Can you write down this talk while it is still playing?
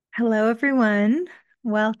Hello, everyone.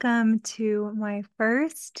 Welcome to my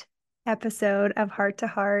first episode of Heart to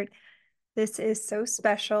Heart. This is so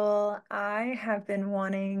special. I have been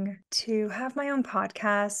wanting to have my own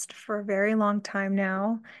podcast for a very long time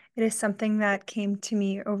now. It is something that came to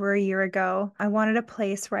me over a year ago. I wanted a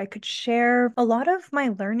place where I could share a lot of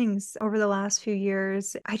my learnings over the last few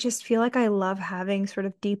years. I just feel like I love having sort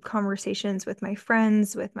of deep conversations with my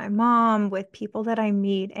friends, with my mom, with people that I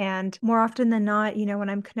meet. And more often than not, when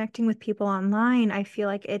I'm connecting with people online, I feel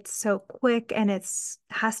like it's so quick and it's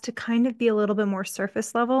has to kind of be a little bit more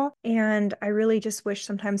surface level. And I really just wish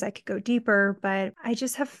sometimes I could go deeper, but I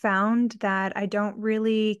just have found that I don't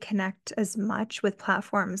really connect as much with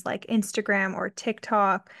platforms like Instagram or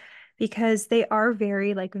TikTok because they are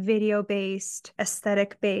very like video based,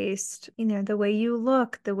 aesthetic based, the way you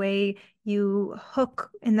look, the way you hook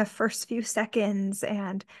in the first few seconds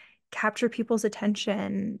and capture people's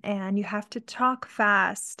attention, and you have to talk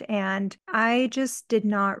fast. And I just did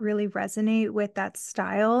not really resonate with that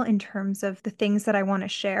style in terms of the things that I want to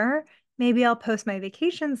share. Maybe I'll post my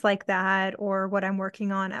vacations like that or what I'm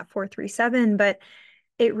working on at 437, but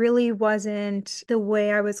it really wasn't the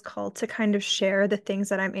way I was called to kind of share the things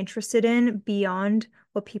that I'm interested in beyond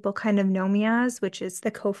what people kind of know me as, which is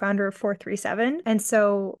the co-founder of 437. And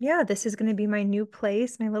so, yeah, this is going to be my new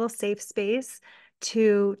place, my little safe space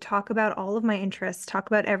to talk about all of my interests, talk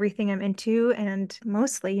about everything I'm into, and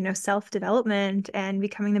mostly, self-development and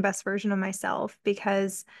becoming the best version of myself,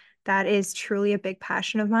 because that is truly a big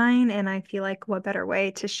passion of mine. And I feel like what better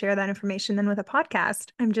way to share that information than with a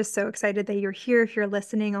podcast? I'm just so excited that you're here. If you're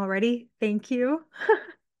listening already, thank you.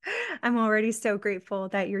 I'm already so grateful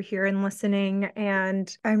that you're here and listening.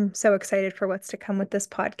 And I'm so excited for what's to come with this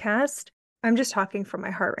podcast. I'm just talking from my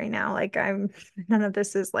heart right now. None of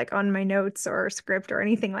this is like on my notes or script or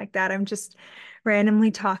anything like that. I'm just randomly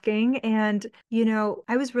talking. And,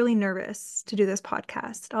 I was really nervous to do this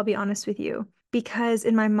podcast. I'll be honest with you. Because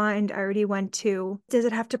in my mind, I already went to, does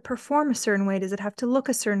it have to perform a certain way? Does it have to look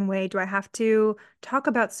a certain way? Do I have to talk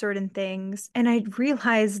about certain things? And I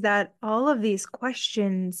realized that all of these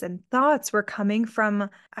questions and thoughts were coming from,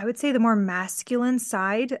 I would say, the more masculine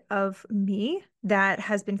side of me that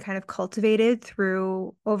has been kind of cultivated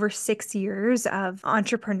through over 6 years of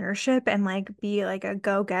entrepreneurship and like be like a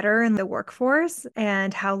go-getter in the workforce,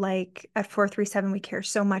 and how like at 437 we care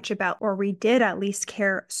so much about, or we did at least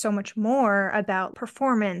care so much more about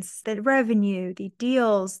performance, the revenue, the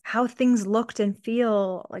deals, how things looked and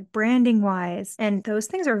feel like branding wise. And those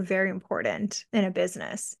things are very important in a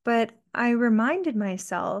business. But I reminded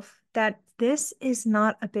myself that this is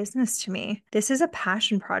not a business to me. This is a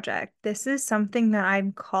passion project. This is something that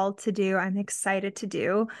I'm called to do. I'm excited to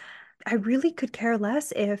do. I really could care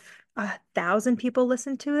less if 1,000 people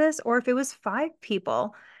listened to this or if it was 5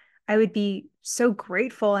 people. I would be so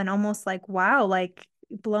grateful and almost like, wow, like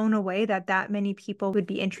blown away that that many people would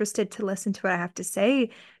be interested to listen to what I have to say.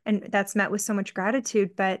 And that's met with so much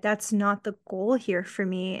gratitude. But that's not the goal here for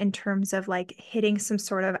me in terms of like hitting some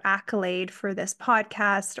sort of accolade for this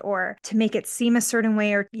podcast or to make it seem a certain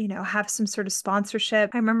way or, have some sort of sponsorship.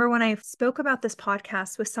 I remember when I spoke about this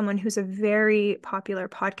podcast with someone who's a very popular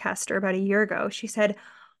podcaster about a year ago, she said,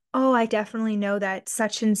 oh, I definitely know that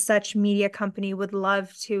such and such media company would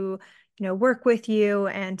love to, work with you,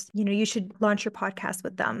 and, you should launch your podcast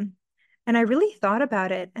with them. And I really thought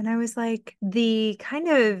about it, and I was like, the kind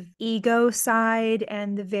of ego side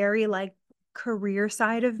and the very like career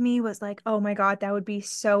side of me was like, oh my God, that would be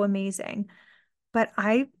so amazing. But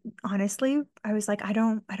I honestly, I was like, I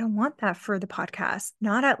don't want that for the podcast.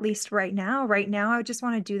 Not at least right now. Right now, I just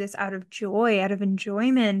want to do this out of joy, out of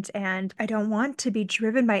enjoyment. And I don't want to be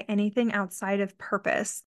driven by anything outside of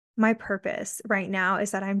purpose. My purpose right now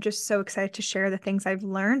is that I'm just so excited to share the things I've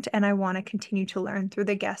learned, and I want to continue to learn through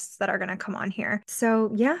the guests that are going to come on here.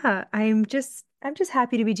 So yeah, I'm just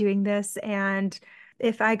happy to be doing this. And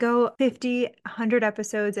if I go 50, 100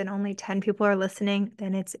 episodes and only 10 people are listening,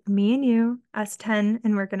 then it's me and you, us 10,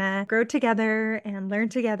 and we're gonna grow together and learn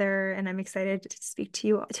together. And I'm excited to speak to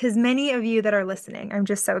you, to as many of you that are listening. I'm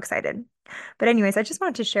just so excited. But anyways, I just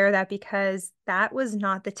wanted to share that because that was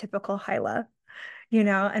not the typical Hyla,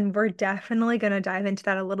 and we're definitely gonna dive into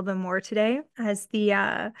that a little bit more today, as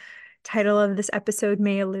the title of this episode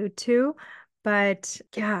may allude to. But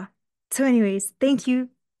yeah. So anyways, thank you.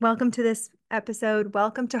 Welcome to this episode.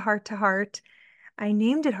 Welcome to Heart to Heart. I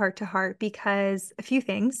named it Heart to Heart because a few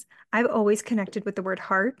things. I've always connected with the word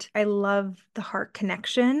heart. I love the heart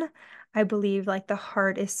connection. I believe like the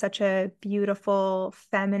heart is such a beautiful,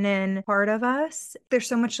 feminine part of us. There's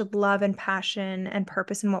so much love and passion and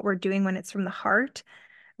purpose in what we're doing when it's from the heart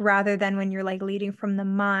rather than when you're like leading from the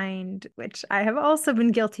mind, which I have also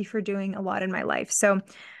been guilty for doing a lot in my life. So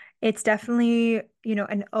it's definitely,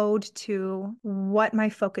 an ode to what my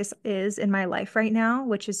focus is in my life right now,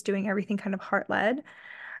 which is doing everything kind of heart-led.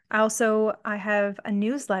 I have a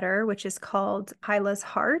newsletter which is called Hyla's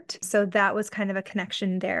Heart. So that was kind of a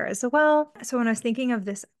connection there as well. So when I was thinking of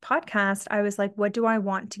this podcast, I was like, what do I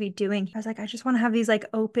want to be doing? I was like, I just want to have these like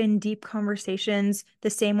open, deep conversations the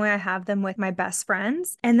same way I have them with my best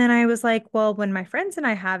friends. And then I was like, well, when my friends and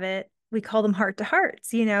I have it, we call them heart to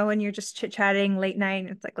hearts, when you're just chit-chatting late night.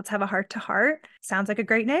 It's like, let's have a heart to heart. Sounds like a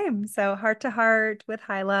great name. So heart to heart with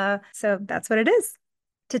Hyla. So that's what it is.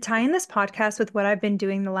 To tie in this podcast with what I've been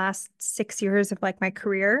doing the last 6 years of like my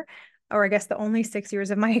career, or I guess the only 6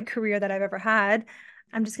 years of my career that I've ever had,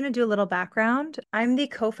 I'm just going to do a little background. I'm the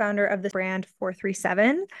co-founder of the brand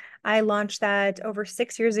 437. I launched that over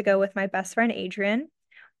 6 years ago with my best friend, Adrian.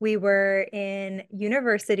 We were in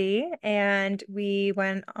university and we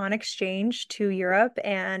went on exchange to Europe,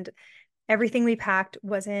 and everything we packed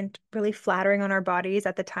wasn't really flattering on our bodies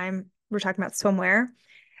at the time. We're talking about swimwear.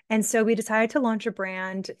 And so we decided to launch a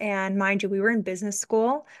brand. And mind you, we were in business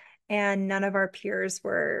school and none of our peers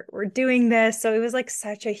were doing this. So it was like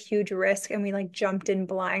such a huge risk. And we like jumped in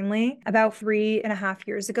blindly. About 3.5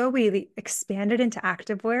 years ago, we expanded into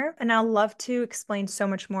activewear. And I'll love to explain so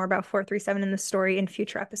much more about 437 in the story in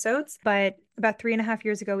future episodes. But about 3.5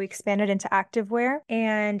 years ago, we expanded into activewear.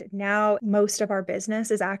 And now most of our business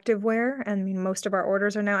is activewear. I mean, most of our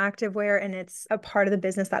orders are now activewear. And it's a part of the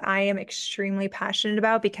business that I am extremely passionate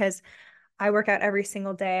about because I work out every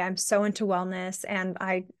single day. I'm so into wellness, and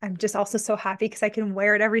I'm just also so happy because I can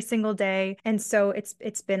wear it every single day. And so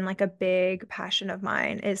it's been like a big passion of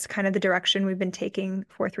mine, is kind of the direction we've been taking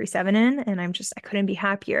 437 in. And I couldn't be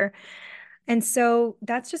happier. And so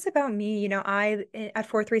that's just about me. I at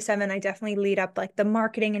 437, I definitely lead up like the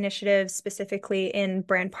marketing initiatives, specifically in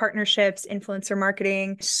brand partnerships, influencer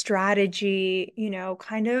marketing, strategy,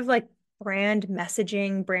 kind of like brand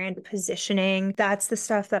messaging, brand positioning. That's the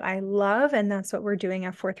stuff that I love. And that's what we're doing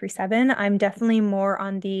at 437. I'm definitely more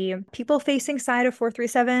on the people facing side of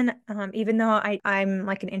 437, even though I'm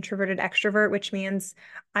like an introverted extrovert, which means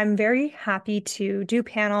I'm very happy to do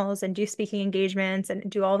panels and do speaking engagements and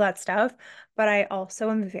do all that stuff. But I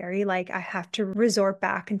also am very like, I have to resort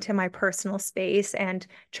back into my personal space and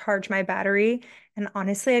charge my battery. And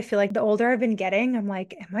honestly, I feel like the older I've been getting, I'm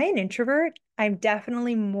like, am I an introvert? I'm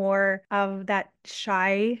definitely more of that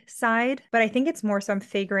shy side, but I think it's more so I'm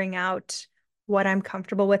figuring out what I'm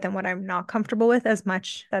comfortable with and what I'm not comfortable with as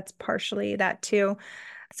much. That's partially that too.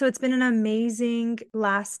 So it's been an amazing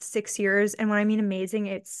last 6 years. And when I mean amazing,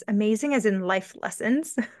 it's amazing as in life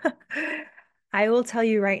lessons. I will tell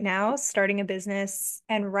you right now, starting a business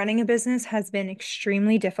and running a business has been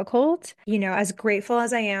extremely difficult. As grateful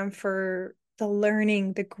as I am for the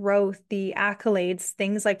learning, the growth, the accolades,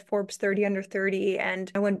 things like Forbes 30 under 30. And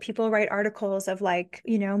when people write articles of like,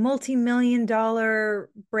 multi-million dollar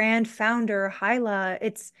brand founder, Hyla,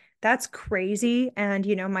 that's crazy. And,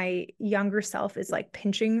 my younger self is like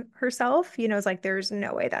pinching herself, it's like, there's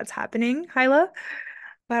no way that's happening, Hyla.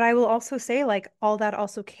 But I will also say, like, all that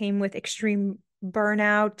also came with extreme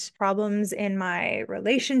burnout, problems in my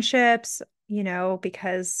relationships,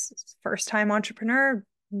 because first time entrepreneur,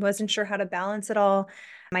 wasn't sure how to balance it all.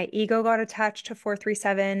 My ego got attached to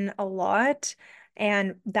 437 a lot.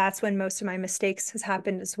 And that's when most of my mistakes has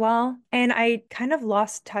happened as well. And I kind of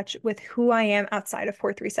lost touch with who I am outside of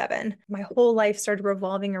 437. My whole life started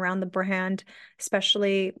revolving around the brand,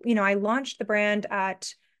 especially, I launched the brand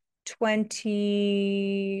at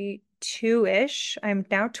 22-ish. I'm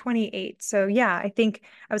now 28. So yeah, I think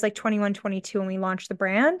I was like 21, 22 when we launched the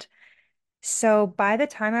brand. So by the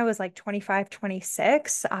time I was like 25,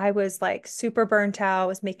 26, I was like super burnt out,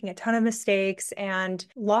 was making a ton of mistakes and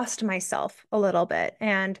lost myself a little bit.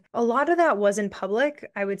 And a lot of that was in public.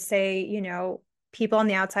 I would say, people on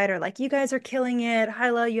the outside are like, you guys are killing it.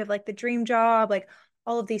 Hyla, you have like the dream job, like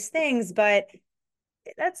all of these things. But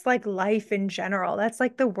that's like life in general. That's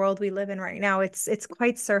like the world we live in right now. It's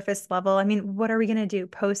quite surface level. I mean, what are we gonna do?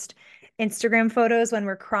 Post Instagram photos when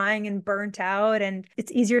we're crying and burnt out, and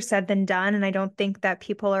it's easier said than done. And I don't think that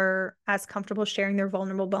people are as comfortable sharing their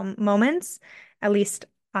vulnerable moments. At least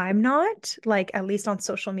I'm not, like, at least on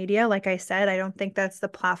social media. Like I said, I don't think that's the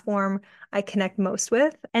platform I connect most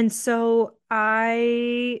with. And so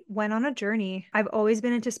I went on a journey. I've always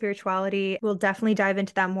been into spirituality. We'll definitely dive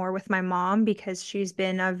into that more with my mom because she's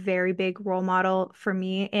been a very big role model for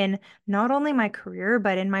me in not only my career,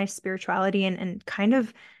 but in my spirituality and kind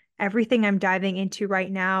of everything I'm diving into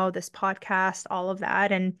right now, this podcast, all of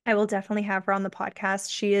that. And I will definitely have her on the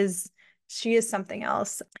podcast. She is She is something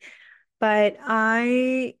else. But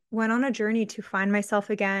I went on a journey to find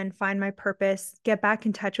myself again, find my purpose, get back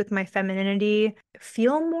in touch with my femininity,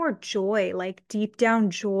 feel more joy, like deep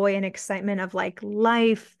down joy and excitement of like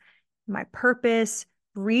life, my purpose,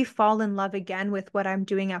 re-fall in love again with what I'm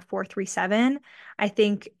doing at 437. I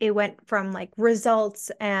think it went from like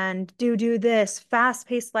results and do this,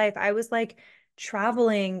 fast-paced life. I was like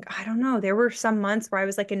traveling. I don't know. There were some months where I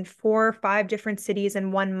was like in 4 or 5 different cities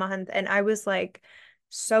in 1 month, and I was like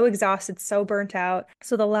so exhausted, so burnt out.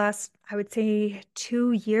 So the last, I would say,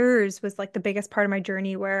 2 years was like the biggest part of my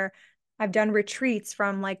journey where I've done retreats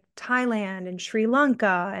from like Thailand and Sri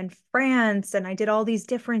Lanka and France, and I did all these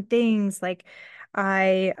different things. Like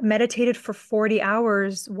I meditated for 40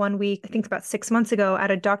 hours one week, I think about 6 months ago,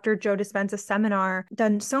 at a Dr. Joe Dispenza seminar,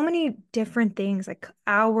 done so many different things, like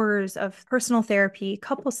hours of personal therapy,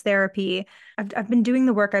 couples therapy. I've been doing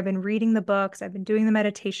the work, I've been reading the books, I've been doing the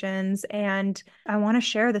meditations, and I want to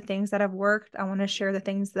share the things that have worked. I want to share the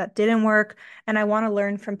things that didn't work. And I want to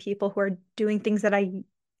learn from people who are doing things that I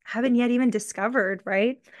haven't yet even discovered,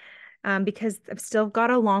 right? Because I've still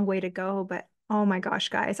got a long way to go. But oh my gosh,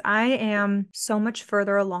 guys, I am so much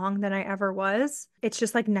further along than I ever was. It's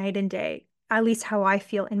just like night and day, at least how I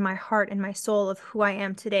feel in my heart and my soul of who I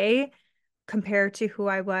am today compared to who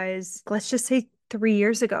I was, let's just say 3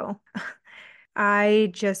 years ago. I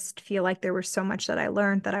just feel like there was so much that I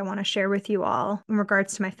learned that I want to share with you all in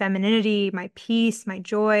regards to my femininity, my peace, my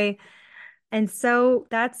joy. And so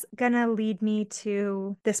that's going to lead me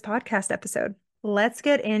to this podcast episode. Let's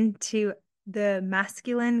get into the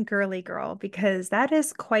masculine girly girl because that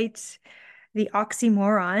is quite the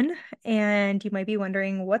oxymoron. And you might be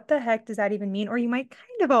wondering, what the heck does that even mean? Or you might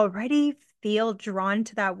kind of already feel drawn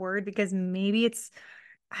to that word because maybe it's,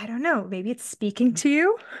 I don't know, maybe it's speaking to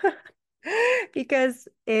you. Because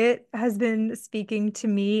it has been speaking to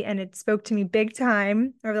me and it spoke to me big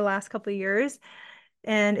time over the last couple of years.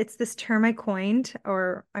 And it's this term I coined,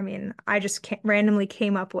 or I mean, I just randomly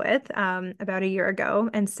came up with about a year ago.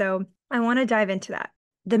 And so I want to dive into that.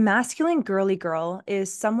 The masculine girly girl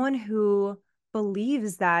is someone who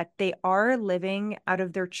believes that they are living out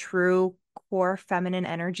of their true core feminine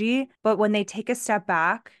energy. But when they take a step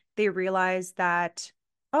back, they realize that,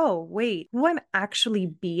 oh, wait, who I'm actually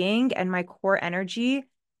being and my core energy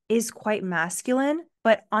is quite masculine.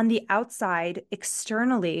 But on the outside,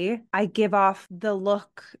 externally, I give off the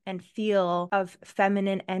look and feel of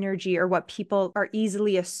feminine energy or what people are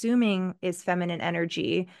easily assuming is feminine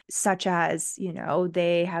energy, such as,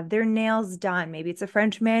 they have their nails done. Maybe it's a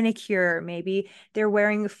French manicure. Maybe they're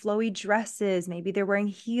wearing flowy dresses. Maybe they're wearing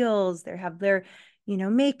heels. They have their,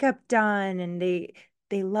 makeup done and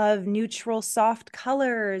they love neutral, soft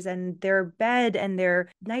colors, and their bed and their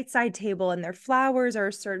nightside table and their flowers are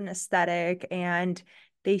a certain aesthetic. And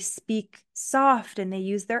they speak soft and they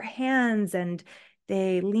use their hands and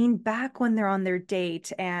they lean back when they're on their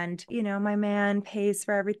date. And, my man pays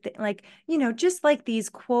for everything. Like, just like these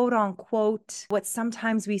quote unquote, what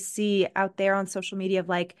sometimes we see out there on social media of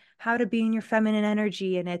like how to be in your feminine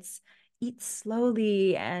energy. And it's, eat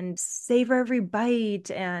slowly and savor every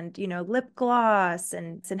bite and, lip gloss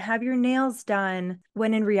and have your nails done.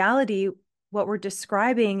 When in reality, what we're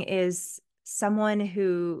describing is someone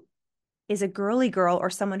who is a girly girl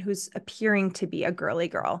or someone who's appearing to be a girly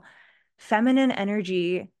girl. Feminine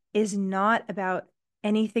energy is not about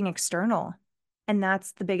anything external. And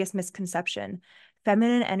that's the biggest misconception.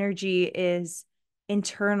 Feminine energy is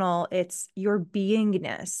internal, it's your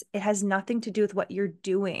beingness. It has nothing to do with what you're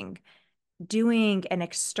doing. Doing an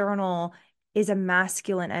external is a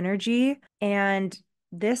masculine energy. And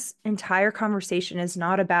this entire conversation is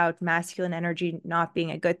not about masculine energy not being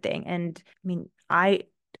a good thing. And I mean, I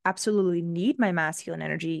absolutely need my masculine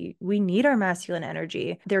energy. We need our masculine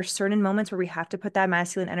energy. There are certain moments where we have to put that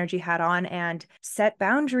masculine energy hat on and set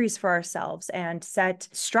boundaries for ourselves and set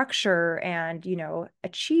structure and,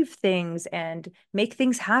 achieve things and make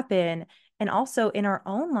things happen. And also in our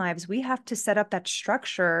own lives, we have to set up that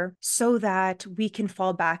structure so that we can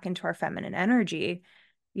fall back into our feminine energy.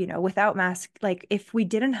 Without like if we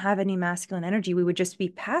didn't have any masculine energy, we would just be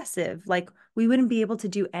passive. Like we wouldn't be able to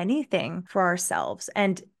do anything for ourselves.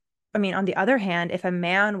 And I mean, on the other hand, if a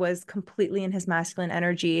man was completely in his masculine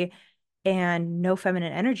energy and no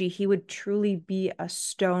feminine energy, he would truly be a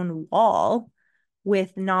stone wall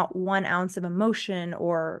with not 1 ounce of emotion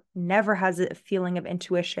or never has a feeling of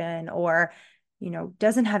intuition or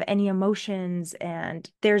doesn't have any emotions, and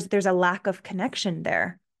there's a lack of connection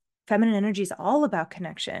there. Feminine energy is all about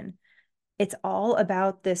connection. It's all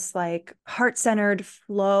about this like heart-centered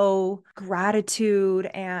flow, gratitude,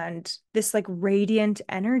 and this like radiant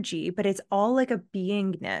energy, but it's all like a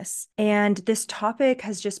beingness. And this topic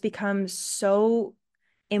has just become so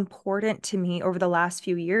important to me over the last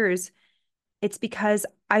few years. It's because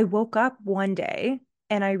I woke up one day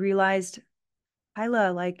and I realized,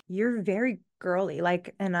 Hyla, like you're very girly.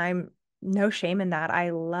 Like, and I'm no shame in that. I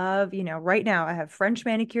love, right now I have French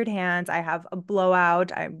manicured hands. I have a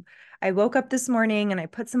blowout. I woke up this morning and I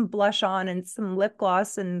put some blush on and some lip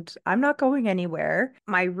gloss and I'm not going anywhere.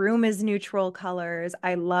 My room is neutral colors.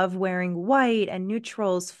 I love wearing white and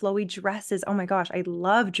neutrals, flowy dresses. Oh my gosh, I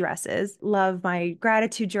love dresses. Love my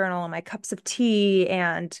gratitude journal and my cups of tea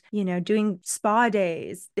and, doing spa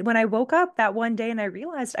days. When I woke up that one day and I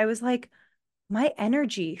realized I was like, my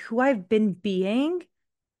energy, who I've been being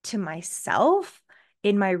to myself,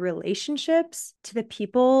 in my relationships, to the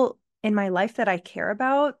people in my life that I care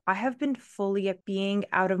about, I have been fully at being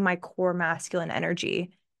out of my core masculine energy.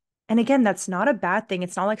 And again, that's not a bad thing.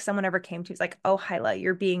 It's not like someone ever came to me, like, oh, Hyla,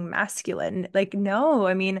 you're being masculine. Like, no,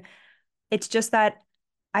 I mean, it's just that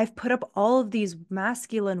I've put up all of these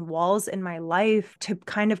masculine walls in my life to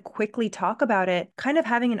kind of quickly talk about it, kind of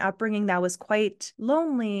having an upbringing that was quite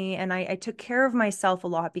lonely. And I took care of myself a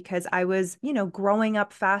lot because I was, growing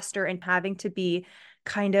up faster and having to be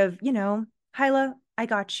kind of, Hyla, I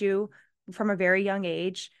got you from a very young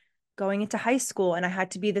age going into high school. And I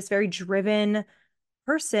had to be this very driven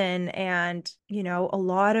person. And, a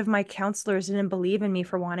lot of my counselors didn't believe in me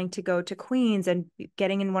for wanting to go to Queens and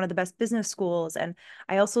getting in one of the best business schools. And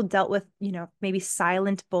I also dealt with, maybe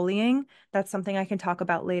silent bullying. That's something I can talk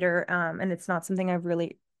about later. And it's not something I've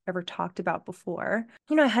really ever talked about before.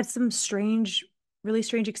 I had some really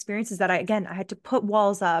strange experiences that I had to put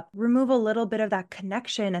walls up, remove a little bit of that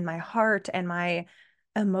connection in my heart and my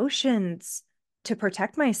emotions to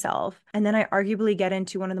protect myself. And then I arguably get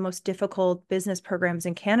into one of the most difficult business programs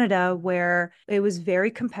in Canada where it was very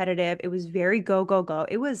competitive. It was very go, go, go.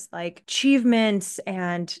 It was like achievements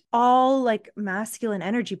and all like masculine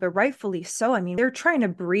energy, but rightfully so. I mean, they're trying to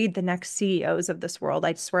breed the next CEOs of this world.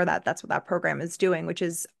 I swear that that's what that program is doing, which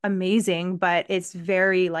is amazing, but it's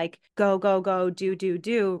very like go, go, go, do, do,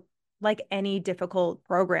 do, like any difficult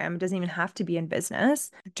program. It doesn't even have to be in business.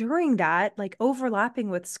 During that, like overlapping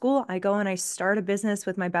with school, I go and I start a business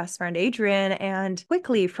with my best friend Adrian. And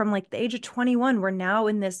quickly, from like the age of 21, we're now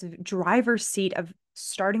in this driver's seat of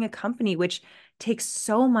starting a company, which takes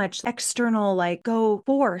so much external like go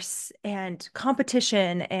force and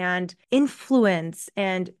competition and influence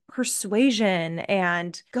and persuasion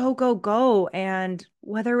and go, go, go. And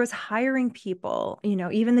whether it was hiring people,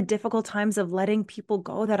 even the difficult times of letting people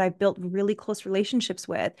go that I've built really close relationships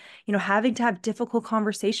with, having to have difficult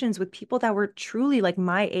conversations with people that were truly like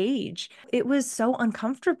my age. It was so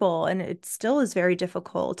uncomfortable and it still is very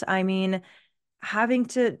difficult. I mean, having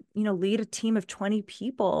to, lead a team of 20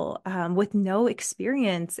 people with no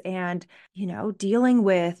experience and, dealing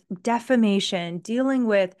with defamation, dealing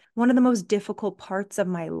with one of the most difficult parts of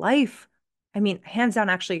my life. I mean, hands down,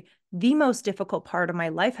 actually, the most difficult part of my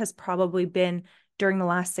life has probably been during the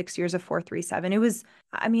last 6 years of 437. It was,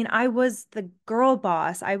 I mean, I was the girl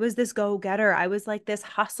boss. I was this go-getter. I was like this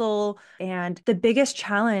hustle. And the biggest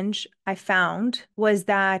challenge I found was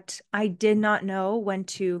that I did not know when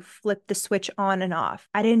to flip the switch on and off.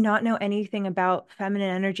 I did not know anything about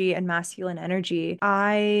feminine energy and masculine energy.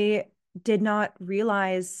 I did not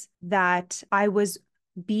realize that I was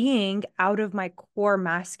being out of my core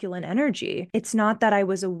masculine energy. It's not that I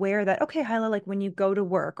was aware that, okay, Hyla, like when you go to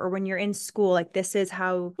work or when you're in school, like this is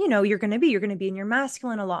how, you're going to be. You're going to be in your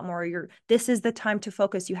masculine a lot more. This is the time to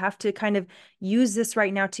focus. You have to kind of use this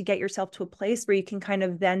right now to get yourself to a place where you can kind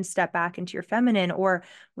of then step back into your feminine. Or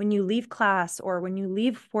when you leave class or when you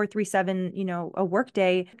leave 437, a work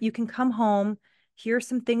day, you can come home. Here's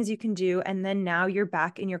some things you can do. And then now you're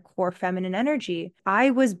back in your core feminine energy.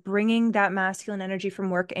 I was bringing that masculine energy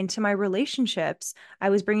from work into my relationships.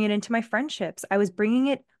 I was bringing it into my friendships. I was bringing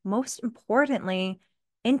it, most importantly,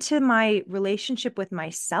 into my relationship with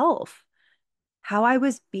myself, how I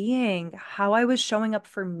was being, how I was showing up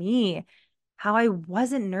for me, how I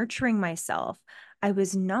wasn't nurturing myself. I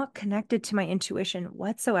was not connected to my intuition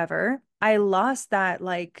whatsoever. I lost that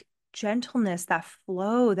like gentleness, that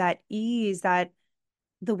flow, that ease, that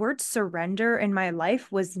the word surrender in my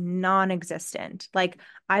life was non-existent. Like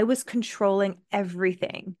I was controlling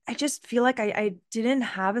everything. I just feel like I didn't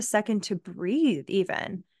have a second to breathe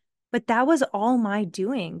even. But that was all my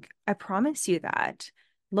doing. I promise you that.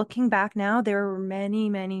 Looking back now, there were many,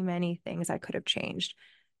 many, many things I could have changed.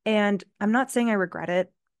 And I'm not saying I regret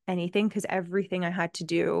it, anything, because everything I had to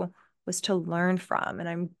do was to learn from. And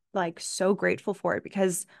I'm like so grateful for it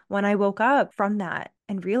because when I woke up from that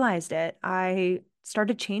and realized it, I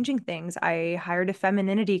started changing things. I hired a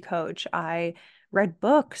femininity coach. I read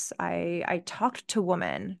books. I talked to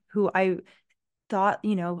women who I thought,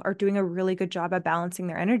 are doing a really good job at balancing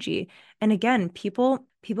their energy. And again, people,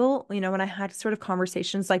 when I had sort of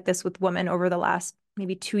conversations like this with women over the last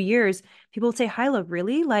maybe 2 years, people would say, Hyla,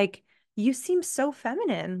 really? Like, you seem so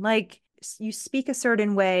feminine. Like, you speak a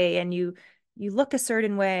certain way and you look a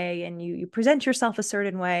certain way and you present yourself a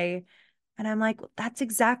certain way. And I'm like, well, that's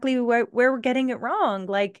exactly where we're getting it wrong.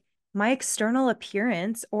 Like my external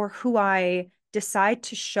appearance or who I decide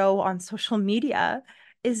to show on social media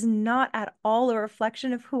is not at all a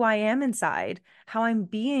reflection of who I am inside, how I'm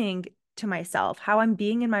being to myself, how I'm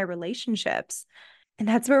being in my relationships. And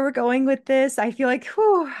that's where we're going with this. I feel like,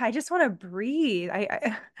 whew, I just want to breathe.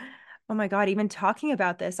 Oh my God, even talking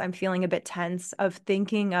about this, I'm feeling a bit tense of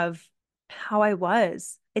thinking of how I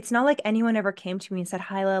was. It's not like anyone ever came to me and said,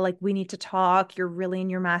 Hyla, like, we need to talk. You're really in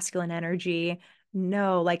your masculine energy.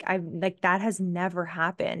 No, like, that has never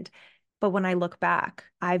happened. But when I look back,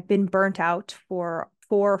 I've been burnt out for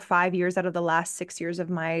 4 or 5 years out of the last 6 years of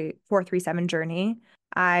my 437 journey.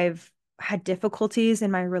 I've had difficulties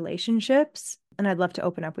in my relationships. And I'd love to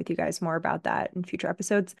open up with you guys more about that in future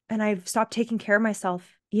episodes. And I've stopped taking care of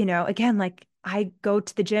myself. Again, like I go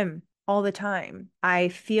to the gym all the time. I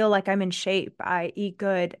feel like I'm in shape. I eat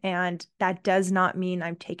good. And that does not mean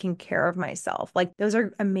I'm taking care of myself. Like those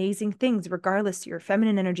are amazing things, regardless your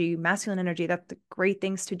feminine energy, masculine energy. That's the great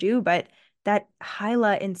things to do. But that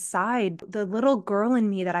Hyla inside, the little girl in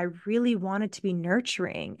me that I really wanted to be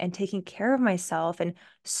nurturing and taking care of myself and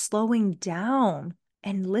slowing down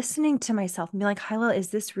and listening to myself and be like, Hyla, is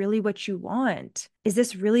this really what you want? Is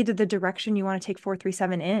this really the direction you want to take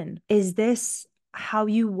 437 in? Is this how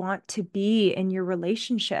you want to be in your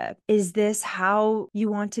relationship? Is this how you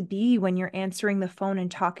want to be when you're answering the phone and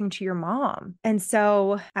talking to your mom? And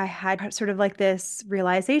so I had sort of like this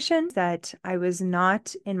realization that I was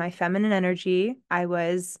not in my feminine energy. I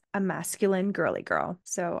was a masculine girly girl.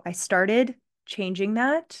 So I started changing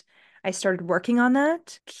that. I started working on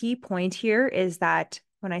that. Key point here is that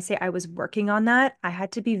when I say I was working on that, I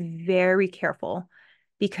had to be very careful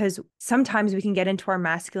because sometimes we can get into our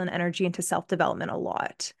masculine energy into self-development a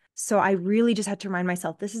lot. So I really just had to remind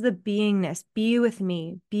myself, this is the beingness. Be with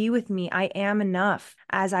me. Be with me. I am enough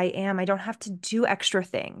as I am. I don't have to do extra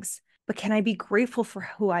things. But can I be grateful for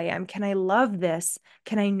who I am? Can I love this?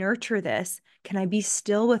 Can I nurture this? Can I be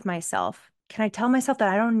still with myself? Can I tell myself that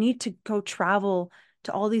I don't need to go travel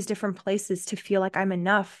to all these different places to feel like I'm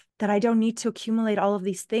enough, that I don't need to accumulate all of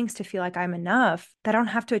these things to feel like I'm enough, that I don't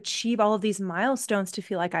have to achieve all of these milestones to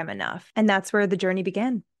feel like I'm enough. And that's where the journey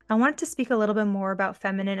began. I wanted to speak a little bit more about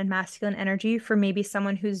feminine and masculine energy for maybe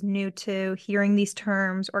someone who's new to hearing these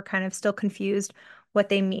terms or kind of still confused what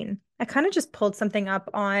they mean. I kind of just pulled something up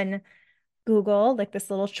on Google, like this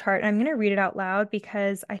little chart. I'm going to read it out loud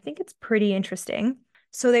because I think it's pretty interesting.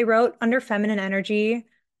 So they wrote under feminine energy,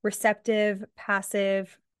 receptive,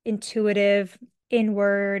 passive, intuitive,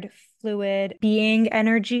 inward, fluid, being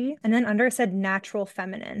energy. And then under it said natural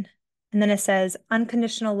feminine. And then it says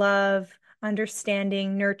unconditional love,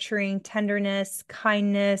 understanding, nurturing, tenderness,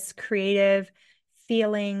 kindness, creative,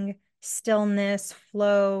 feeling, stillness,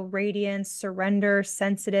 flow, radiance, surrender,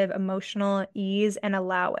 sensitive, emotional, ease, and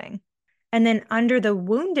allowing. And then under the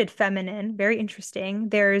wounded feminine, very interesting,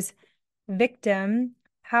 there's victim,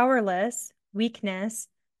 powerless, weakness,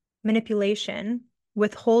 manipulation,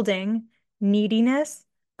 withholding, neediness,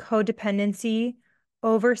 codependency,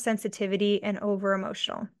 oversensitivity, and over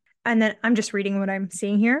emotional. And then I'm just reading what I'm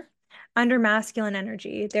seeing here. Under masculine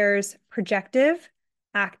energy, there's projective,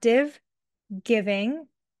 active, giving,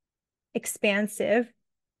 expansive,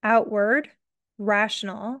 outward,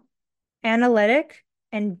 rational, analytic,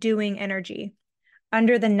 and doing energy.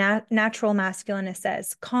 Under the natural masculine, it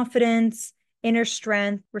says confidence, inner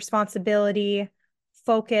strength, responsibility,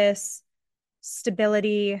 focus,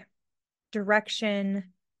 stability, direction,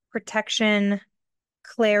 protection,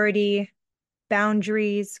 clarity,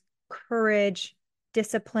 boundaries, courage,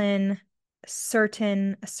 discipline,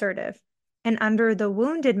 certain, assertive. And under the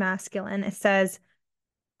wounded masculine, it says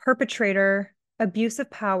perpetrator, abuse of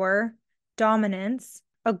power, dominance,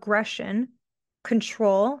 aggression,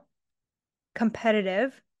 control,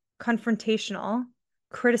 competitive, confrontational,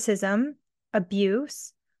 criticism,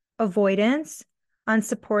 abuse, avoidance,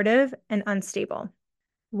 unsupportive, and unstable.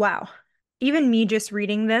 Wow. Even me just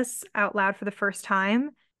reading this out loud for the first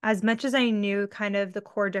time, as much as I knew kind of the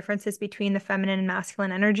core differences between the feminine and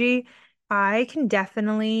masculine energy, I can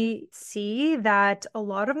definitely see that a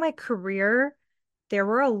lot of my career there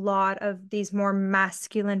were a lot of these more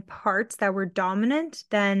masculine parts that were dominant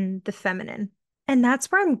than the feminine. And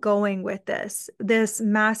that's where I'm going with this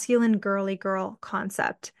masculine girly girl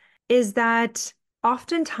concept is that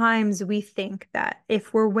oftentimes we think that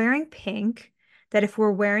if we're wearing pink, that if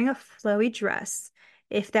we're wearing a flowy dress,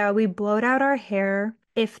 if that we blowed out our hair,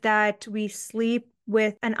 if that we sleep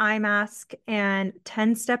with an eye mask and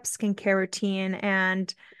 10-step skincare routine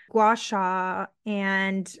and gua sha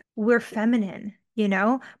and we're feminine, you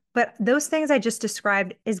know? But those things I just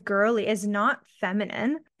described is girly, is not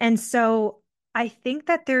feminine. And so I think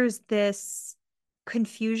that there's this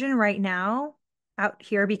confusion right now out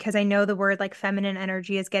here because I know the word like feminine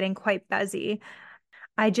energy is getting quite buzzy.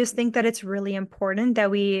 I just think that it's really important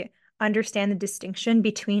that we understand the distinction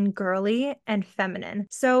between girly and feminine.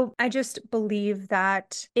 So I just believe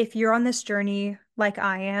that if you're on this journey like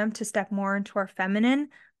I am to step more into our feminine,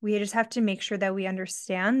 we just have to make sure that we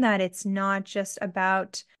understand that it's not just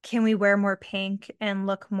about can we wear more pink and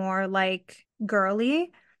look more like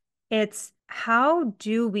girly? It's how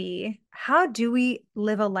do we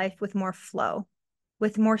live a life with more flow,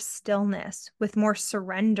 with more stillness, with more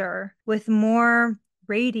surrender, with more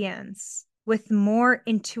radiance, with more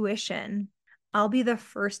intuition? I'll be the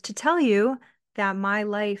first to tell you that my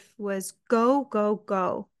life was go, go,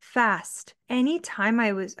 go, fast. Anytime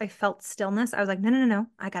I felt stillness, I was like, no, no, no, no,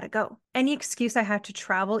 I gotta go. Any excuse I had to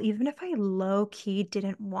travel, even if I low key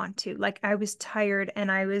didn't want to, like I was tired and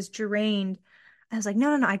I was drained, I was like, no,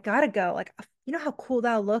 no, no, I gotta go. Like, you know how cool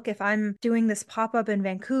that'll look if I'm doing this pop up in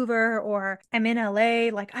Vancouver or I'm in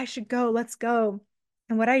LA? Like, I should go, let's go.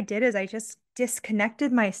 And what I did is I just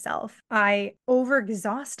disconnected myself. I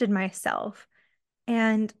overexhausted myself.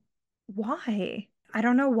 And why? I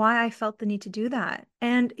don't know why I felt the need to do that.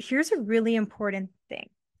 And here's a really important thing,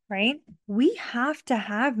 right? We have to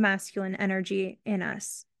have masculine energy in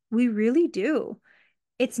us. We really do.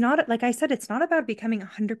 It's not, like I said, it's not about becoming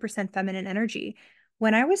 100% feminine energy.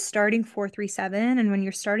 When I was starting 437 and when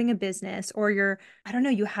you're starting a business or you're, I don't know,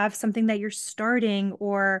 you have something that you're starting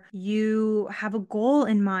or you have a goal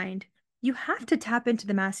in mind, you have to tap into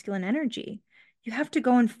the masculine energy. You have to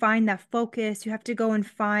go and find that focus. You have to go and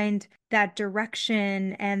find that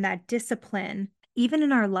direction and that discipline. Even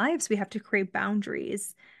in our lives, we have to create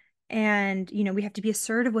boundaries and we have to be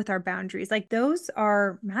assertive with our boundaries. Like those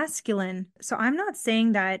are masculine. So I'm not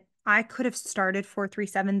saying that I could have started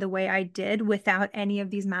 437 the way I did without any of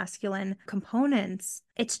these masculine components.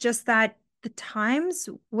 It's just that the times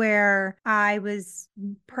where I was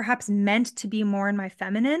perhaps meant to be more in my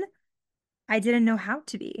feminine, I didn't know how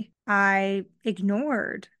to be. I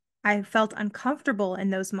ignored. I felt uncomfortable in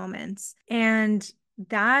those moments. And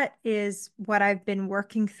that is what I've been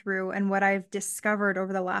working through and what I've discovered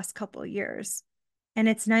over the last couple of years. And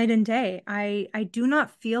it's night and day. I do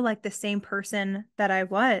not feel like the same person that I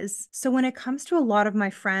was. So when it comes to a lot of my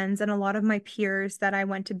friends and a lot of my peers that I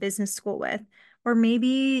went to business school with, or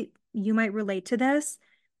maybe you might relate to this,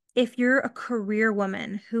 if you're a career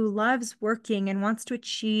woman who loves working and wants to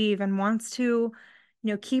achieve and wants to,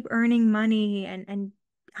 keep earning money and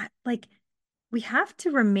like we have to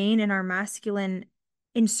remain in our masculine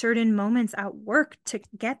in certain moments at work to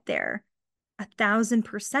get there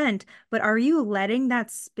 1,000%. But are you letting that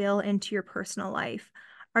spill into your personal life?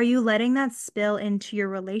 Are you letting that spill into your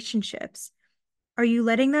relationships? Are you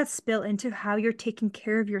letting that spill into how you're taking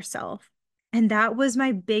care of yourself? And that was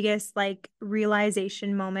my biggest like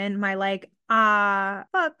realization moment, my like,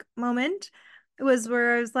 fuck moment. It was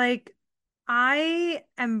where I was like, I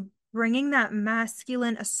am bringing that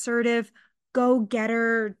masculine, assertive,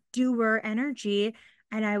 go-getter, doer energy.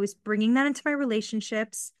 And I was bringing that into my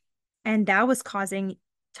relationships. And that was causing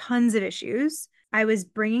tons of issues. I was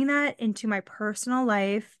bringing that into my personal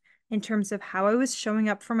life in terms of how I was showing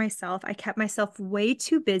up for myself. I kept myself way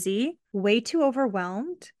too busy, way too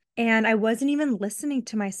overwhelmed, and I wasn't even listening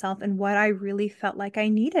to myself and what I really felt like I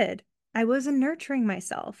needed. I wasn't nurturing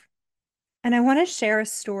myself. And I want to share a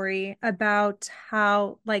story about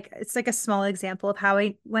how, like, it's like a small example of how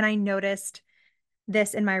when I noticed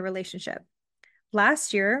this in my relationship.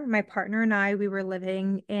 Last year, my partner and I, we were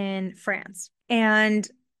living in France. And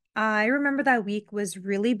I remember that week was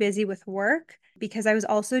really busy with work because I was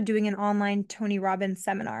also doing an online Tony Robbins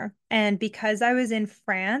seminar. And because I was in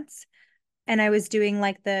France and I was doing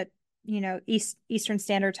like the, Eastern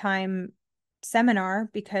Standard Time seminar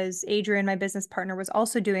because Adrian, my business partner, was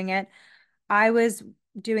also doing it. I was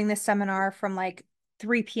doing this seminar from like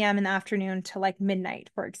 3 p.m. in the afternoon to like midnight,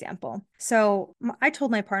 for example. So I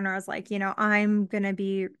told my partner, I was like, I'm going to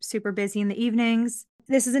be super busy in the evenings.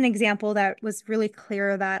 This is an example that was really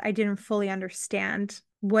clear that I didn't fully understand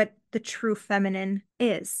what the true feminine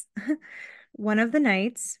is. one of the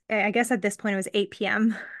nights, I guess at this point it was 8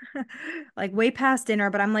 p.m., like way past dinner,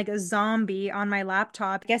 but I'm like a zombie on my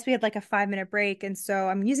laptop. I guess we had like a 5 minute break. And so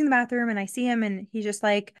I'm using the bathroom and I see him and he's just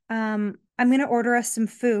like, I'm gonna order us some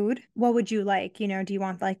food. What would you like? Do you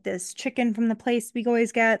want like this chicken from the place we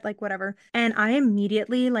always get? Like whatever. And I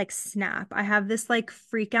immediately like snap. I have this like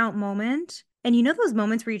freak out moment. And you know those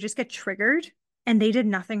moments where you just get triggered and they did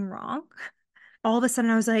nothing wrong? All of a sudden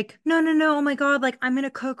I was like, no, no, no, oh my God, like I'm gonna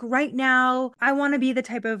cook right now. I want to be the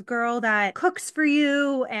type of girl that cooks for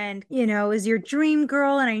you and, is your dream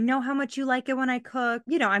girl. And I know how much you like it when I cook.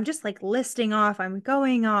 I'm just like listing off, I'm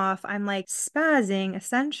going off, I'm like spazzing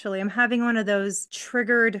essentially. I'm having one of those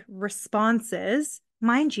triggered responses.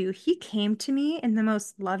 Mind you, he came to me in the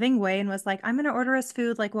most loving way and was like, I'm going to order us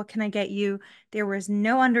food. Like, what can I get you? There was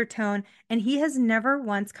no undertone. And he has never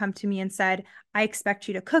once come to me and said, I expect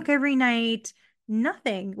you to cook every night.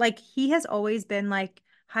 Nothing. Like he has always been like,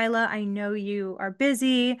 Hyla, I know you are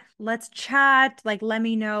busy. Let's chat. Like, let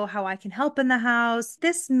me know how I can help in the house.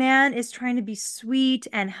 This man is trying to be sweet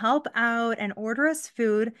and help out and order us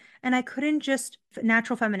food. And I couldn't just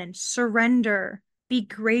natural feminine surrender, be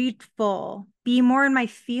grateful, be more in my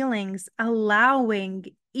feelings, allowing,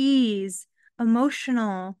 ease,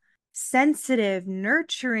 emotional, sensitive,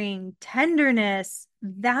 nurturing, tenderness.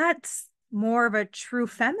 That's more of a true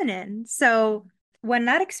feminine. So when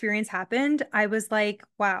that experience happened, I was like,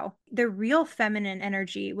 wow, the real feminine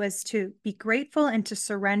energy was to be grateful and to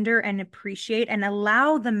surrender and appreciate and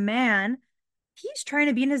allow the man, he's trying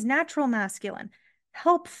to be in his natural masculine,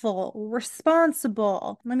 helpful,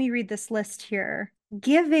 responsible. Let me read this list here.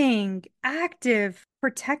 Giving, active,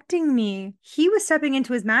 protecting me. He was stepping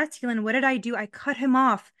into his masculine. What did I do? I cut him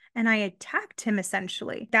off and I attacked him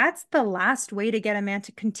essentially. That's the last way to get a man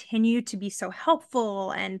to continue to be so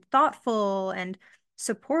helpful and thoughtful and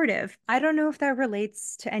supportive. I don't know if that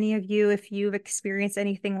relates to any of you, if you've experienced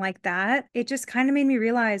anything like that. It just kind of made me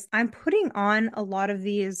realize I'm putting on a lot of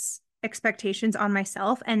these expectations on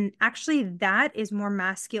myself. And actually, that is more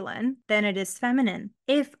masculine than it is feminine.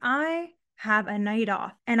 If I have a night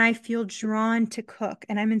off and I feel drawn to cook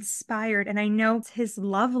and I'm inspired and I know it's his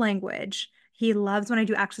love language. He loves when I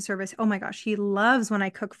do acts of service. Oh my gosh, he loves when I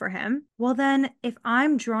cook for him. Well, then if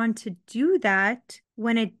I'm drawn to do that,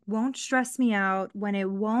 when it won't stress me out, when it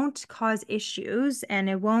won't cause issues and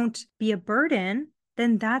it won't be a burden,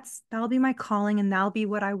 then that'll be my calling and that'll be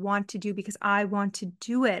what I want to do because I want to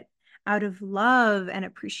do it out of love and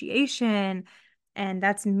appreciation. And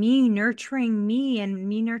that's me nurturing me and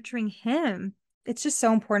me nurturing him. It's just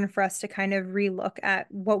so important for us to kind of relook at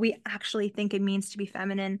what we actually think it means to be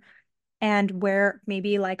feminine and where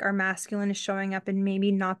maybe like our masculine is showing up in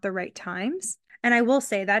maybe not the right times. And I will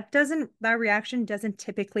say that reaction doesn't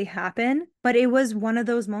typically happen, but it was one of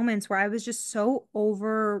those moments where I was just so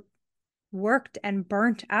overworked and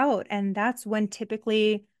burnt out. And that's when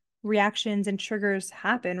typically reactions and triggers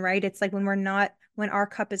happen, right? It's like when our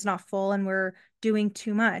cup is not full and we're doing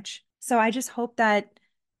too much. So I just hope that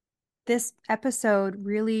this episode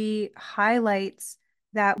really highlights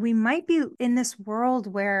that we might be in this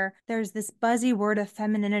world where there's this buzzy word of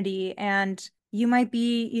femininity and you might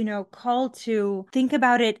be, called to think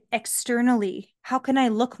about it externally. How can I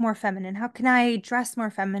look more feminine? How can I dress more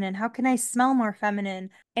feminine? How can I smell more feminine?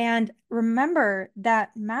 And remember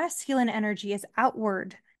that masculine energy is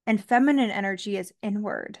outward and feminine energy is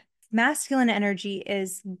inward. Masculine energy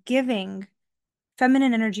is giving,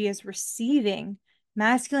 feminine energy is receiving,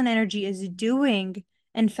 masculine energy is doing,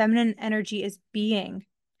 and feminine energy is being.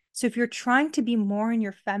 So if you're trying to be more in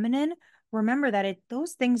your feminine, remember that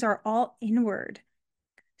those things are all inward.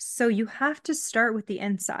 So you have to start with the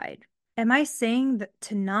inside. Am I saying that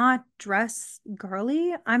to not dress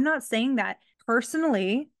girly? I'm not saying that.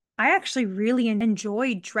 Personally, I actually really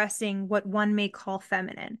enjoy dressing what one may call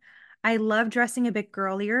feminine. I love dressing a bit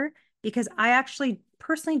girlier because I actually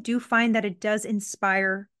personally do find that it does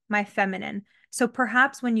inspire my feminine. So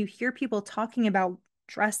perhaps when you hear people talking about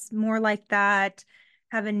dress more like that,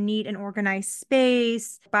 have a neat and organized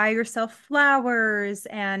space, buy yourself flowers,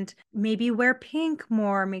 and maybe wear pink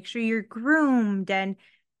more, make sure you're groomed and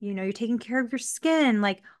you're taking care of your skin.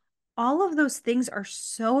 Like all of those things are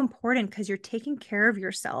so important because you're taking care of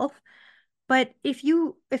yourself. But if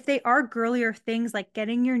they are girlier things like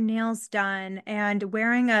getting your nails done and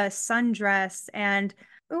wearing a sundress and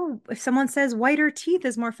oh, if someone says whiter teeth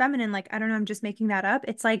is more feminine, like I don't know, I'm just making that up.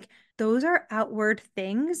 It's like those are outward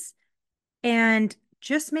things and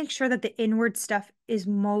just make sure that the inward stuff is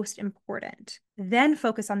most important. Then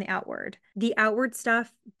focus on the outward. The outward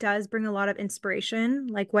stuff does bring a lot of inspiration.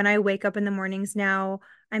 Like when I wake up in the mornings now,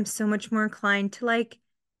 I'm so much more inclined to like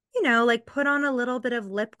like put on a little bit of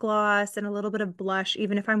lip gloss and a little bit of blush,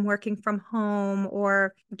 even if I'm working from home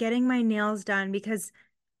or getting my nails done. Because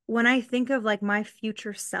when I think of like my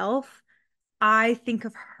future self, I think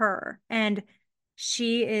of her, and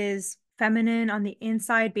she is feminine on the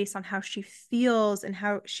inside based on how she feels and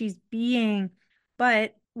how she's being.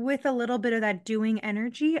 But with a little bit of that doing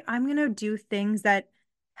energy, I'm going to do things that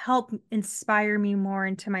help inspire me more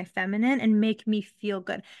into my feminine and make me feel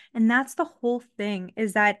good. And that's the whole thing,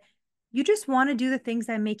 is that you just want to do the things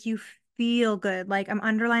that make you feel good. Like, I'm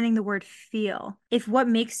underlining the word feel. If what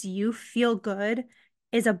makes you feel good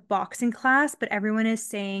is a boxing class, but everyone is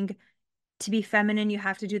saying, to be feminine, you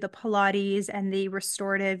have to do the Pilates and the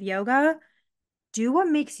restorative yoga. Do what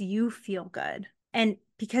makes you feel good. And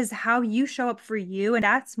because how you show up for you, and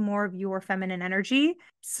that's more of your feminine energy.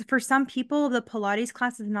 So for some people, the Pilates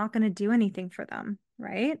class is not going to do anything for them,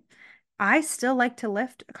 right? I still like to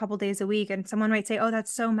lift a couple days a week, and someone might say, oh,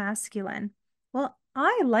 that's so masculine. Well,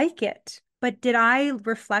 I like it. But did I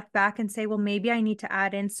reflect back and say, well, maybe I need to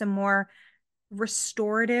add in some more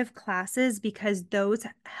restorative classes because those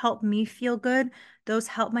help me feel good. Those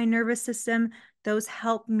help my nervous system. Those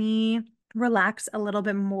help me relax a little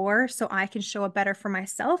bit more so I can show up better for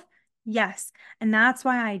myself. Yes. And that's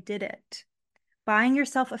why I did it. Buying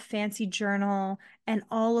yourself a fancy journal and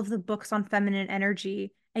all of the books on feminine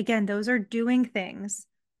energy. Again, those are doing things.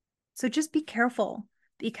 So just be careful,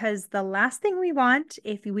 because the last thing we want,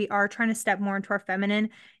 if we are trying to step more into our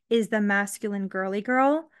feminine, is the masculine girly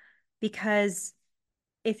girl. Because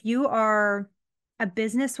if you are a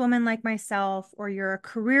businesswoman like myself, or you're a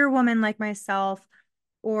career woman like myself,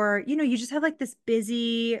 or you just have like this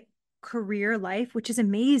busy career life, which is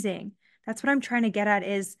amazing. That's what I'm trying to get at,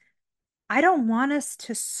 is I don't want us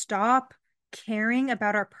to stop caring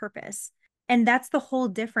about our purpose. And that's the whole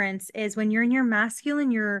difference, is when you're in your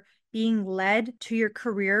masculine, you're being led to your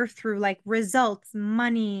career through like results,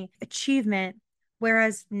 money, achievement.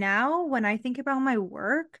 Whereas now when I think about my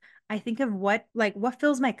work, I think of what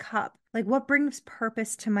fills my cup, like what brings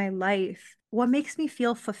purpose to my life, what makes me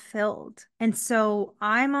feel fulfilled. And so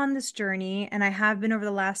I'm on this journey, and I have been over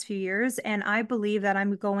the last few years, and I believe that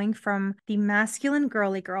I'm going from the masculine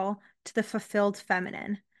girly girl to the fulfilled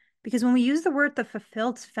feminine. Because when we use the word the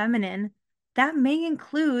fulfilled feminine, that may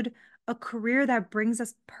include a career that brings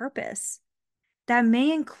us purpose. That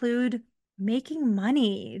may include making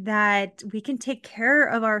money, that we can take care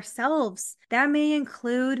of ourselves. That may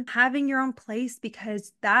include having your own place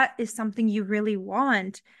because that is something you really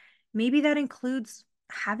want. Maybe that includes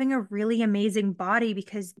having a really amazing body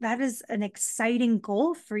because that is an exciting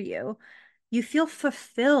goal for you. You feel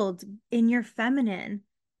fulfilled in your feminine,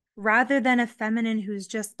 rather than a feminine who's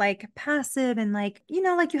just like passive and like,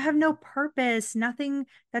 like you have no purpose, nothing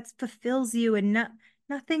that fulfills you, and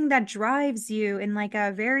nothing that drives you in like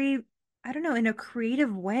a very, I don't know, in a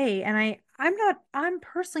creative way. And I'm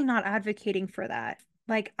personally not advocating for that.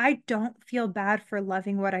 Like, I don't feel bad for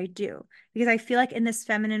loving what I do, because I feel like in this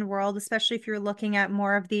feminine world, especially if you're looking at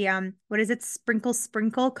more of the what is it,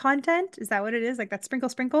 sprinkle content? Is that what it is? Like that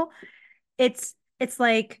sprinkle? It's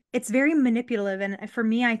like it's very manipulative, and for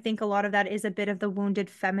me I think a lot of that is a bit of the wounded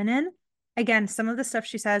feminine. Again, some of the stuff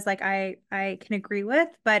she says, like, I can agree with,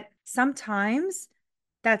 but sometimes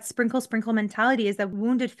that sprinkle mentality is the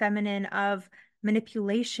wounded feminine of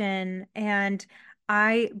manipulation. And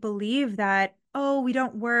I believe that, oh, we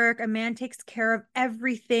don't work, a man takes care of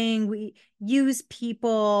everything, we use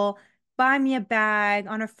people, buy me a bag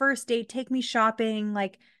on a first date, take me shopping.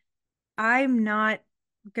 Like, I'm not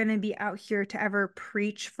gonna be out here to ever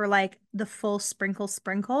preach for like the full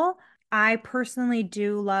sprinkle. I personally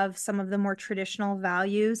do love some of the more traditional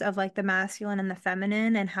values of like the masculine and the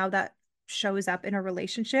feminine and how that shows up in a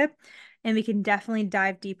relationship. And we can definitely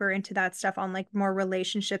dive deeper into that stuff on like more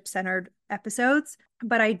relationship centered episodes.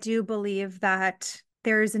 But I do believe that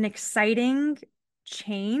there's an exciting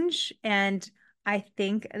change, and I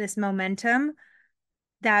think this momentum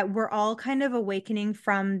that we're all kind of awakening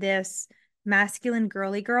from this masculine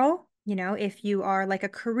girly girl. If you are like a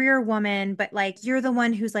career woman, but like you're the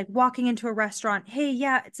one who's like walking into a restaurant, hey,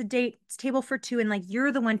 yeah, it's a date, it's table for two, and like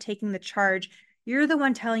you're the one taking the charge. You're the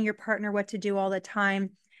one telling your partner what to do all the time.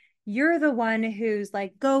 You're the one who's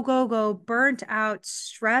like, go, go, go, burnt out,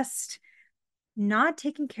 stressed, not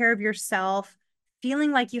taking care of yourself,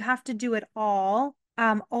 feeling like you have to do it all,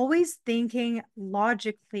 always thinking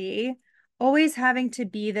logically, always having to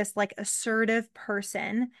be this like assertive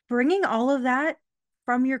person, bringing all of that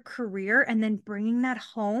from your career and then bringing that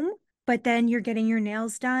home, but then you're getting your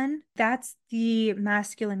nails done. That's the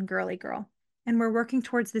masculine girly girl. And we're working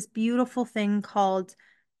towards this beautiful thing called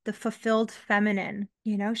the fulfilled feminine.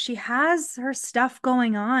 She has her stuff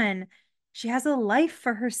going on. She has a life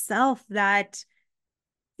for herself that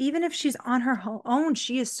even if she's on her own,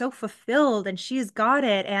 she is so fulfilled and she's got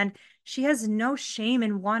it. And she has no shame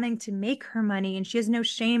in wanting to make her money. And she has no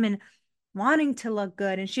shame in wanting to look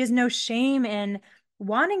good. And she has no shame in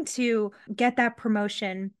wanting to get that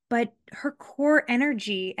promotion. But her core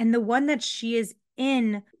energy and the one that she is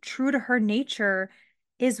in, true to her nature,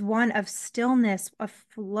 is one of stillness, of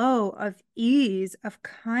flow, of ease, of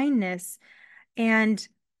kindness. And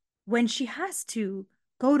when she has to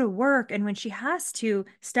go to work and when she has to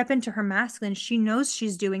step into her masculine, she knows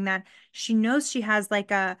she's doing that. She knows she has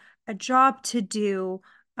like a job to do,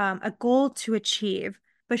 a goal to achieve,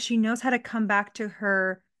 but she knows how to come back to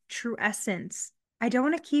her true essence. I don't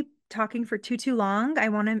want to keep talking for too long. I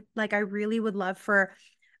really would love for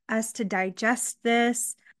us to digest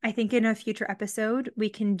this. I think in a future episode, we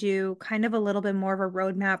can do kind of a little bit more of a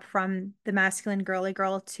roadmap from the masculine girly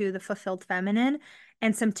girl to the fulfilled feminine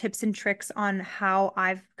and some tips and tricks on how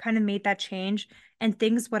I've kind of made that change and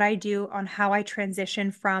things what I do on how I transition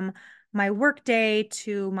from my work day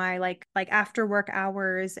to my like after work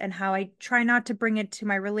hours and how I try not to bring it to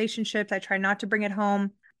my relationships. I try not to bring it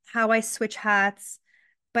home, how I switch hats,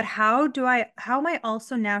 but how am I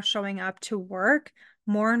also now showing up to work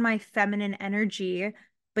more in my feminine energy,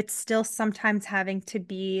 but still sometimes having to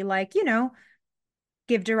be like,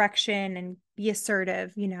 give direction and be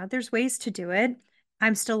assertive. There's ways to do it.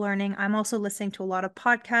 I'm still learning. I'm also listening to a lot of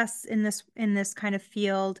podcasts in this kind of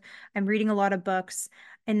field. I'm reading a lot of books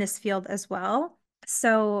in this field as well.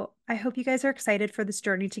 So I hope you guys are excited for this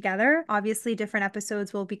journey together. Obviously, different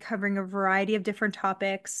episodes will be covering a variety of different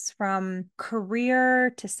topics from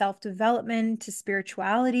career to self-development to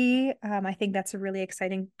spirituality. I think that's a really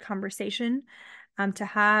exciting conversation to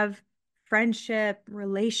have friendship,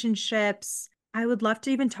 relationships. I would love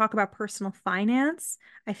to even talk about personal finance.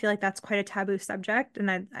 I feel like that's quite a taboo subject, and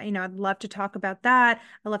I'd love to talk about that.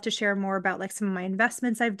 I'd love to share more about like some of my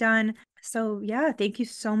investments I've done. So, yeah, thank you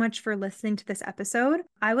so much for listening to this episode.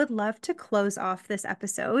 I would love to close off this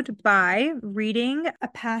episode by reading a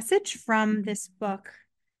passage from this book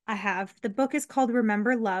I have. The book is called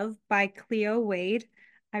Remember Love by Cleo Wade.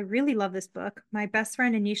 I really love this book. My best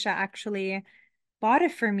friend Anisha actually bought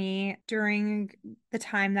it for me during the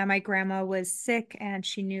time that my grandma was sick and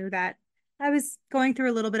she knew that I was going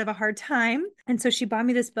through a little bit of a hard time. And so she bought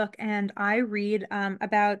me this book and I read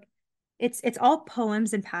about it's all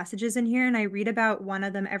poems and passages in here and I read about one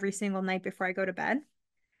of them every single night before I go to bed.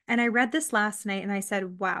 And I read this last night and I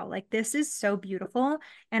said, wow, like this is so beautiful.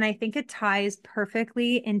 And I think it ties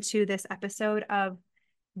perfectly into this episode of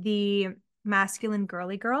the masculine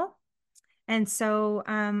girly girl. And so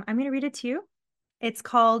I'm going to read it to you. It's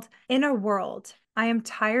called In a World. I am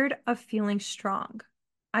tired of feeling strong.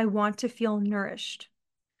 I want to feel nourished.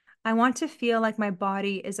 I want to feel like my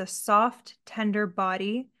body is a soft, tender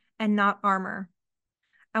body and not armor.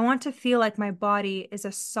 I want to feel like my body is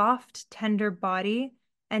a soft, tender body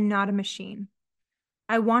and not a machine.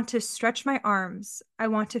 I want to stretch my arms. I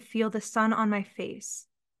want to feel the sun on my face.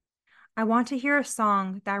 I want to hear a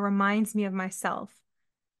song that reminds me of myself.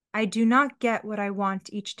 I do not get what I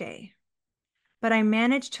want each day, but I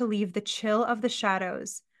manage to leave the chill of the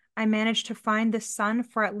shadows. I manage to find the sun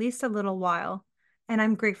for at least a little while, and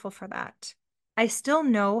I'm grateful for that. I still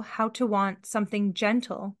know how to want something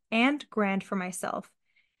gentle and grand for myself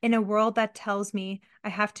in a world that tells me I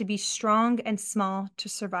have to be strong and small to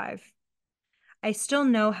survive. I still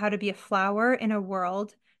know how to be a flower in a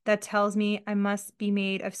world that tells me I must be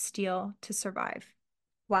made of steel to survive.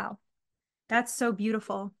 Wow, that's so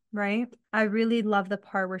beautiful, right? I really love the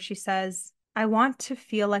part where she says, I want to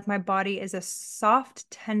feel like my body is a soft,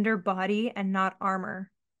 tender body and not armor,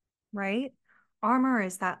 right? Armor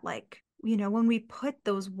is that like, when we put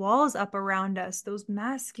those walls up around us, those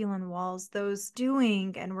masculine walls, those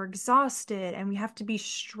doing, and we're exhausted and we have to be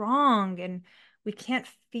strong and we can't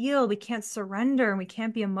feel, we can't surrender, and we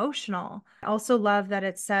can't be emotional. I also love that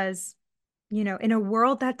it says, in a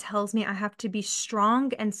world that tells me I have to be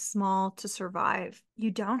strong and small to survive,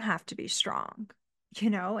 you don't have to be strong,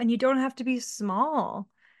 and you don't have to be small.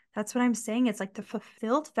 That's what I'm saying. It's like the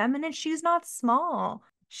fulfilled feminine, she's not small.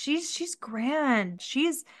 She's grand.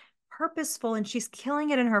 She's purposeful and she's killing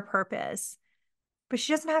it in her purpose. But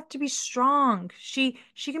she doesn't have to be strong. She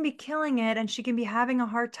can be killing it and she can be having a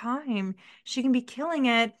hard time. She can be killing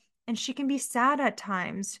it and she can be sad at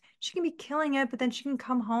times. She can be killing it, but then she can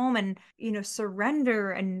come home and,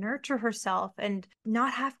 surrender and nurture herself and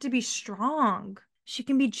not have to be strong. She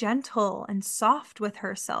can be gentle and soft with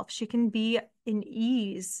herself. She can be in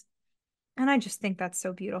ease. And I just think that's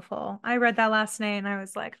so beautiful. I read that last night and I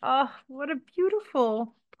was like, oh, what a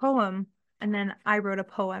beautiful poem. And then I wrote a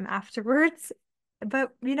poem afterwards.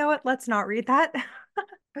 But you know what? Let's not read that.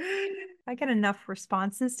 I get enough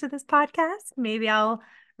responses to this podcast. Maybe I'll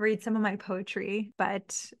read some of my poetry,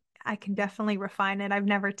 but I can definitely refine it. I've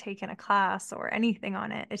never taken a class or anything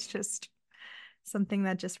on it. It's just something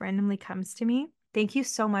that just randomly comes to me. Thank you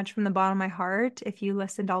so much from the bottom of my heart. If you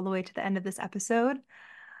listened all the way to the end of this episode,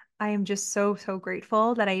 I am just so, so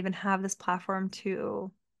grateful that I even have this platform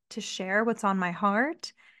to share what's on my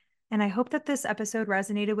heart. And I hope that this episode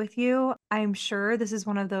resonated with you. I'm sure this is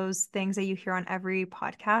one of those things that you hear on every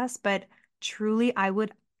podcast, but truly, I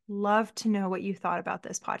would love to know what you thought about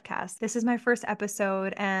this podcast. This is my first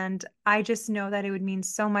episode, and I just know that it would mean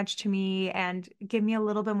so much to me and give me a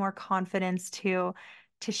little bit more confidence to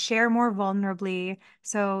share more vulnerably.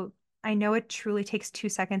 So I know it truly takes 2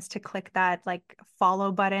 seconds to click that like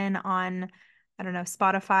follow button on, I don't know,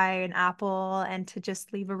 Spotify and Apple, and to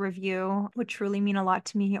just leave a review would truly mean a lot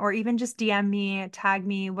to me, or even just DM me, tag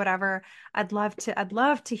me, whatever. I'd love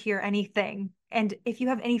to hear anything. And if you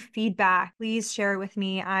have any feedback, please share it with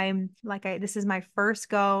me. This is my first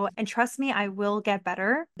go, and trust me, I will get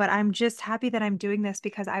better, but I'm just happy that I'm doing this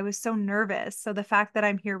because I was so nervous. So the fact that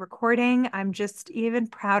I'm here recording, I'm just even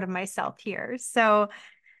proud of myself here. So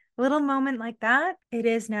little moment like that. It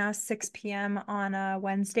is now 6 p.m. on a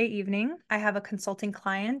Wednesday evening. I have a consulting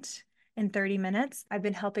client in 30 minutes. I've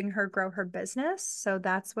been helping her grow her business. So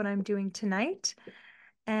that's what I'm doing tonight.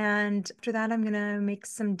 And after that, I'm gonna make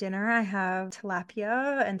some dinner. I have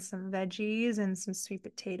tilapia and some veggies and some sweet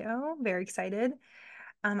potato. Very excited.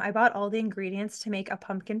 I bought all the ingredients to make a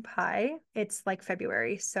pumpkin pie. It's like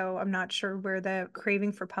February, so I'm not sure where the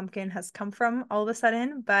craving for pumpkin has come from all of a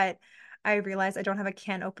sudden, but I realized I don't have a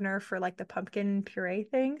can opener for like the pumpkin puree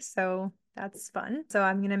thing, so that's fun. So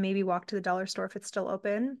I'm gonna maybe walk to the dollar store if it's still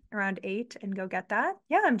open around 8 and go get that.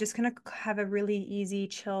 Yeah, I'm just gonna have a really easy,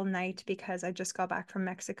 chill night because I just got back from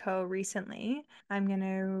Mexico recently. I'm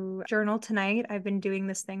gonna journal tonight. I've been doing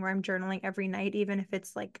this thing where I'm journaling every night, even if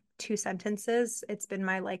it's like 2 sentences. It's been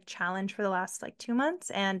my like challenge for the last like 2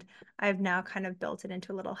 months, and I've now kind of built it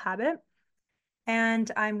into a little habit. And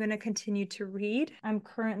I'm going to continue to read. I'm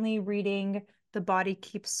currently reading The Body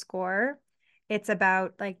Keeps Score. It's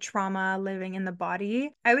about like trauma living in the body.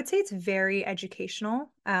 I would say it's very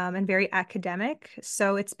educational and very academic.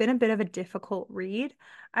 So it's been a bit of a difficult read.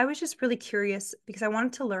 I was just really curious because I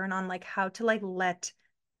wanted to learn on like how to like let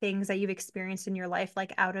things that you've experienced in your life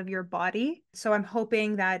like out of your body. So I'm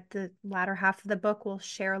hoping that the latter half of the book will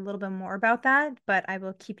share a little bit more about that, but I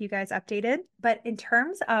will keep you guys updated. But in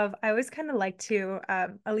terms of, I always kind of like to,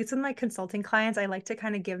 at least with my consulting clients, I like to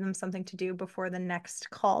kind of give them something to do before the next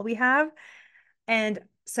call we have. And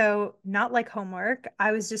so, not like homework,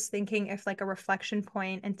 I was just thinking if like a reflection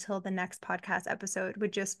point until the next podcast episode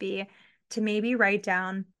would just be to maybe write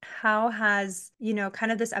down how has,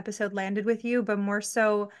 kind of this episode landed with you, but more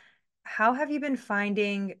so, how have you been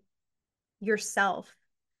finding yourself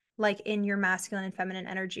like in your masculine and feminine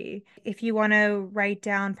energy? If you want to write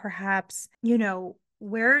down perhaps,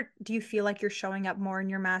 where do you feel like you're showing up more in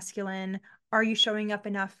your masculine? Are you showing up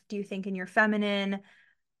enough, do you think, in your feminine?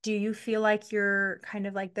 Do you feel like you're kind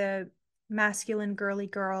of like the masculine girly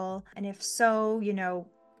girl? And if so,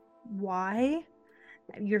 why?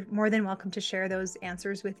 You're more than welcome to share those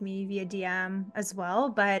answers with me via DM as well.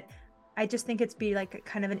 But I just think it's be like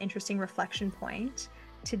kind of an interesting reflection point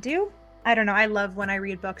to do. I don't know. I love when I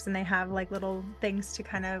read books and they have like little things to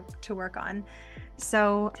kind of to work on.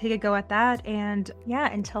 So take a go at that. And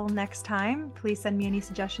yeah, until next time, please send me any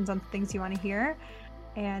suggestions on things you want to hear.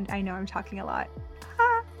 And I know I'm talking a lot.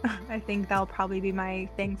 I think that'll probably be my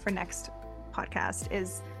thing for next podcast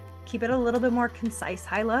is keep it a little bit more concise,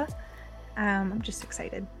 Hyla. I'm just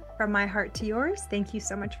excited. From my heart to yours, thank you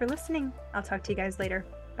so much for listening. I'll talk to you guys later.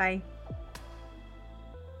 Bye.